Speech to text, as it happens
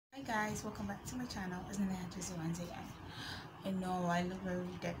guys, welcome back to my channel. It's NanaYaa Tresses once again. I know I look very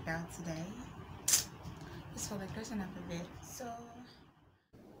decked out today. Just felt like dressing up a bit. So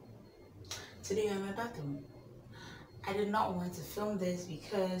today I'm in my bathroom. I did not want to film this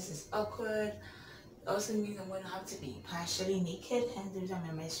because it's awkward. It also means I'm going to have to be partially naked, hence the reason I'm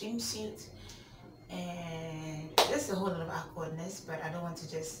in my swimsuit. And there's a whole lot of awkwardness, but I don't want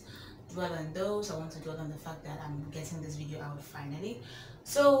to just dwell on those. I want to dwell on the fact that I'm getting this video out finally.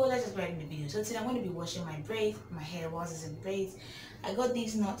 So let's just write in the video. So today I'm going to be washing my braids. My hair was in braids. I got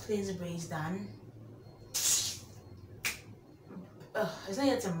these Knotless braids done. It's not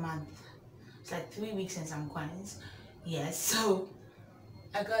yet a month. It's like 3 weeks since I'm coins. Yes, so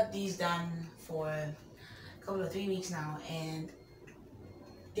I got these done for a couple of 3 weeks now, and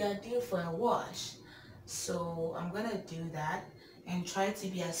they are due for a wash. So I'm gonna do that and try to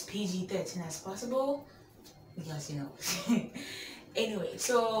be as PG-13 as possible because you know. Anyway,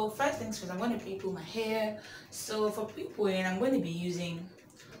 so first things first, I'm going to pre-poo my hair. So for pre-pooing, I'm going to be using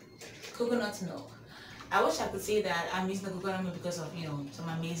coconut milk. I wish I could say that I'm using the coconut milk because of, you know, some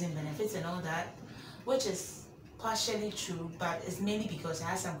amazing benefits and all that, which is partially true, but it's mainly because it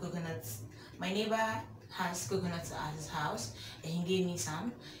has some coconuts. My neighbor has coconuts at his house and he gave me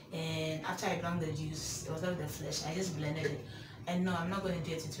some, and after I drank the juice, it was like the flesh, I just blended it. And no, I'm not going to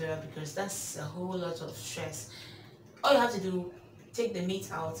do a tutorial because that's a whole lot of stress. All you have to do, take the meat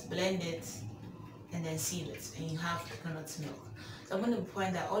out, blend it, and then seal it, and you have coconut milk. So I'm going to be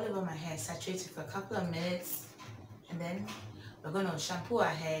pouring that all over my hair, saturate it for a couple of minutes, and then we're going to shampoo our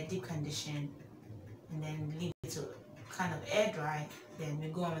hair, deep condition, and then leave it to kind of air dry. Then we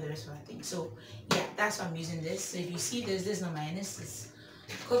go on with the rest of our thing. So yeah, that's why I'm using this. So if you see this is not mayonnaise, it's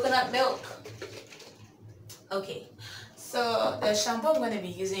coconut milk. Okay, so the shampoo I'm going to be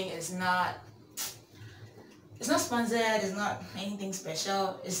using is not sponsored, it's not anything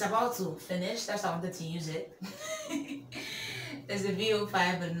special. It's about to finish, that's why I wanted to use it. There's a VO5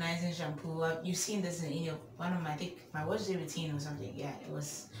 volumizing shampoo. You've seen this in one of my, I think my wash day routine or something. Yeah, it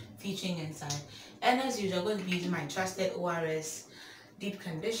was featuring inside. And as usual, I'm going to be using my trusted ORS deep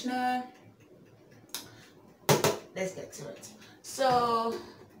conditioner. Let's get to it. So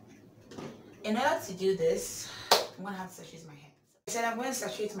in order to do this, I'm going to have to saturate my hair. I said I'm going to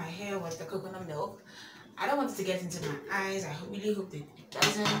saturate my hair with the coconut milk. I don't want it to get into my eyes. I really hope it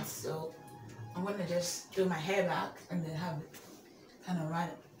doesn't. So I'm going to just throw my hair back and then have it kind of run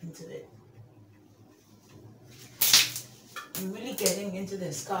into it. I'm really getting into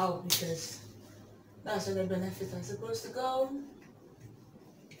the scalp because that's where the benefits are supposed to go.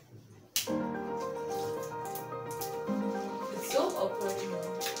 It's so awkward, you know.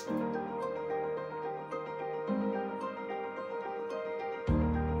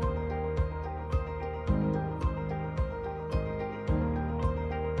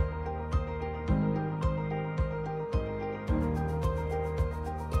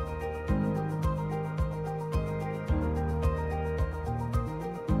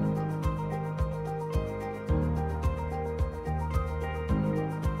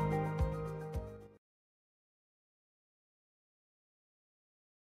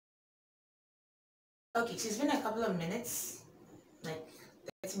 Okay, so it's been a couple of minutes, like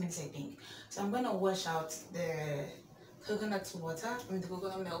 30 minutes I think. So I'm going to wash out the coconut water, the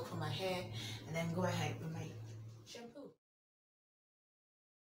coconut milk from my hair, and then go ahead with my shampoo.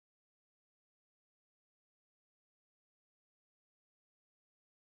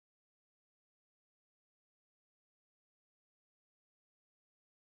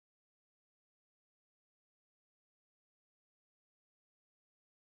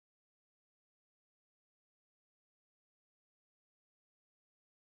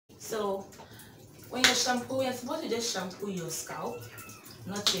 So when you're shampooing, you're supposed to just shampoo your scalp,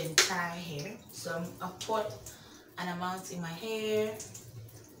 not your entire hair. So I've poured an amount in my hair.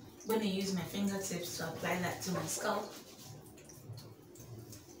 I'm going to use my fingertips to apply that to my scalp.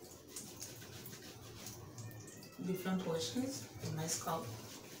 Different portions of my scalp.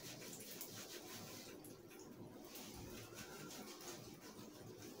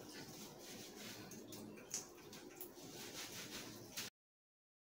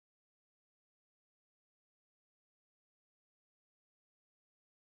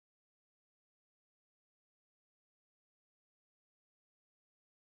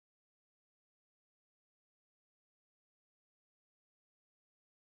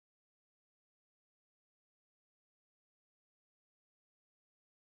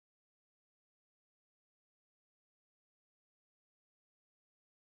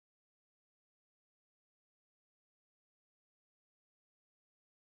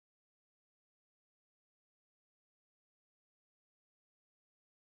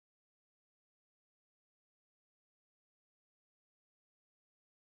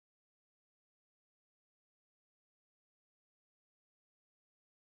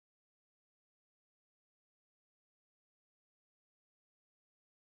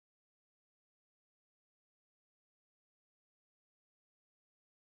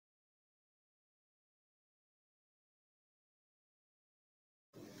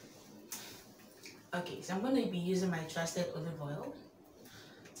 Okay, so I'm going to be using my trusted olive oil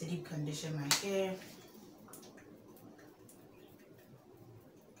to deep condition my hair.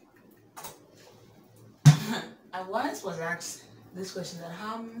 I once was asked this question, that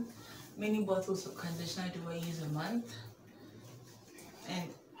how many bottles of conditioner do I use a month? And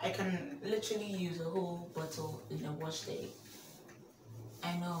I can literally use a whole bottle in a wash day.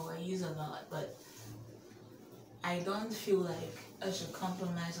 I know I use a lot, but I don't feel like I should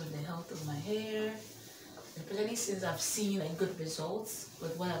compromise on the health of my hair, especially since I've seen like good results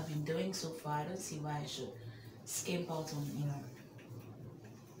with what I've been doing so far. I don't see why I should skimp out on, you know,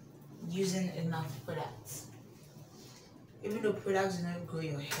 using enough products. Even though products do not grow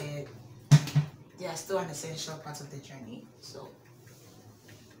your hair, they are still an essential part of the journey. So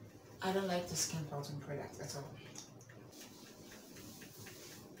I don't like to skimp out on products at all.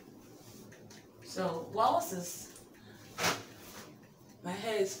 So whilst my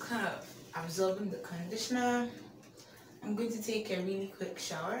hair is kind of absorbing the conditioner, I'm going to take a really quick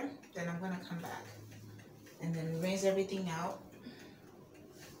shower. Then I'm going to come back and then rinse everything out.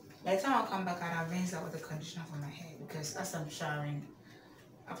 By the time I'll come back, I'll rinse out the conditioner from my hair, because as I'm showering,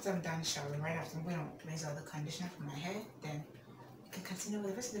 after I'm done showering, right after, I'm going to rinse out the conditioner from my hair. Then we can continue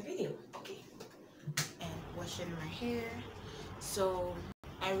with the rest of the video. Okay. And washing my hair. So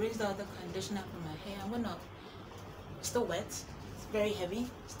I rinsed out the conditioner from my hair. I'm gonna, still wet, it's very heavy,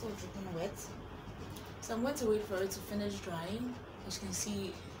 still dripping wet. So I'm going to wait for it to finish drying. As you can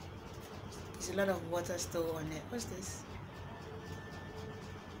see, there's a lot of water still on it. What's this?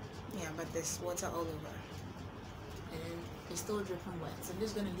 Yeah, but there's water all over. And then it's still dripping wet. So I'm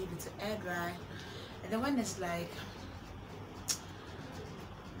just gonna leave it to air dry. And then when it's like,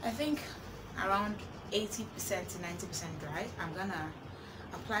 I think around 80% to 90% dry, I'm gonna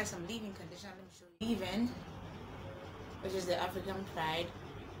apply some leave-in conditioner. Let me show you. Leave-in, which is the African Pride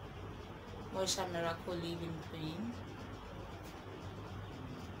Moisture Miracle Leave-in Cream.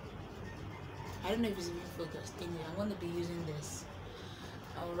 I don't know if it's even focused. Anyway, I'm going to be using this.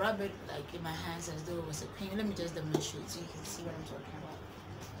 I'll rub it like in my hands as though it was a cream. Let me just demonstrate so you can see what I'm talking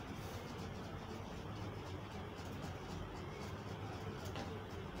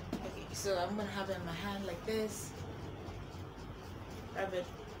about. Okay, so I'm going to have it in my hand like this. Rub it.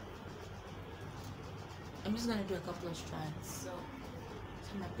 I'm just gonna do a couple of strands. So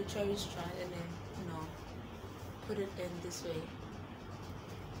my arbitrary strand, and then, you know, put it in this way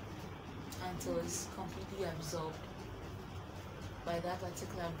until it's completely absorbed by that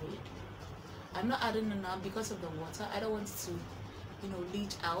particular braid. I'm not adding enough because of the water. I don't want it to, you know,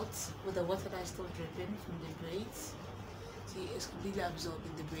 leach out with the water that's still dripping from the braids. See, it's completely absorbed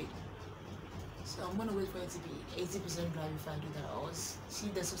in the braid. So I'm gonna wait for it to be 80% dry before I do that. Or see,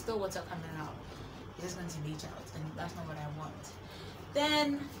 there's still water coming out. It's just going to leach out, and that's not what I want.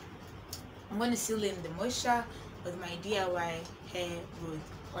 Then I'm going to seal in the moisture with my DIY hair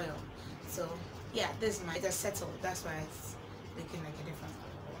growth oil. So yeah, this is it has settled. That's why it's looking like a different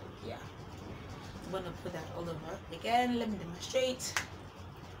color. Yeah, I'm going to put that all over. Again, let me demonstrate.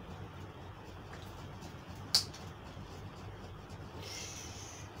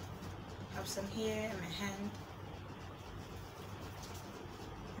 Have some here in my hand.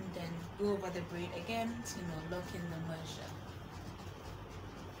 And then go over the braid again to, you know, lock in the moisture.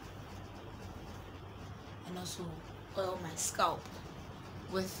 And also oil my scalp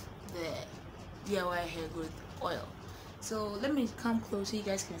with the DIY hair growth oil. So let me come close so you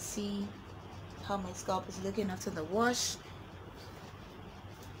guys can see how my scalp is looking after the wash.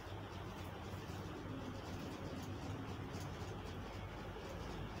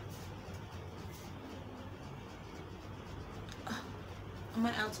 I'm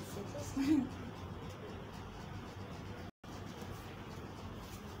out of focus.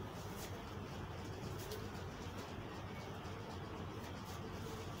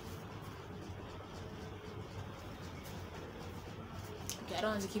 Okay, I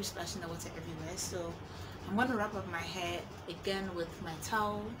don't want to keep splashing the water everywhere, so I'm going to wrap up my hair again with my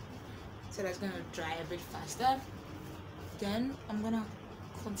towel so that's going to dry a bit faster. Then I'm going to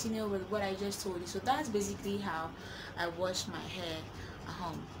continue with what I just told you. So that's basically how I wash my hair at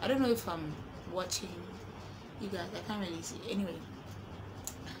home. I don't know if I'm watching you guys, I can't really see. Anyway,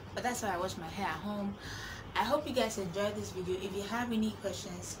 but that's how I wash my hair at home. I hope you guys enjoyed this video. If you have any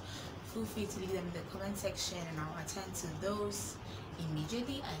questions, feel free to leave them in the comment section and I'll attend to those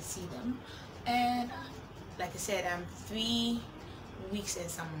immediately. I see them. And like I said, I'm 3 weeks and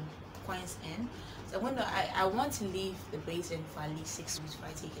some coins in, so I want to leave the braids in for at least 6 weeks before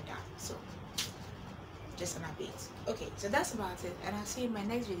I take it down. So just an update. Okay, so that's about it, and I'll see you in my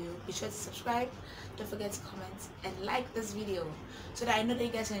next video. Be sure to subscribe, don't forget to comment and like this video so that I know that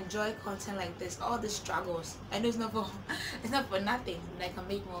you guys enjoy content like this, all the struggles. I know it's not for it's not for nothing, but I can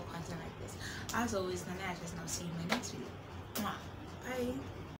make more content like this. As always, NanaYaa Tresses, and I'll see you in my next video.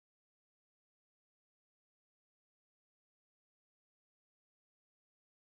 Bye.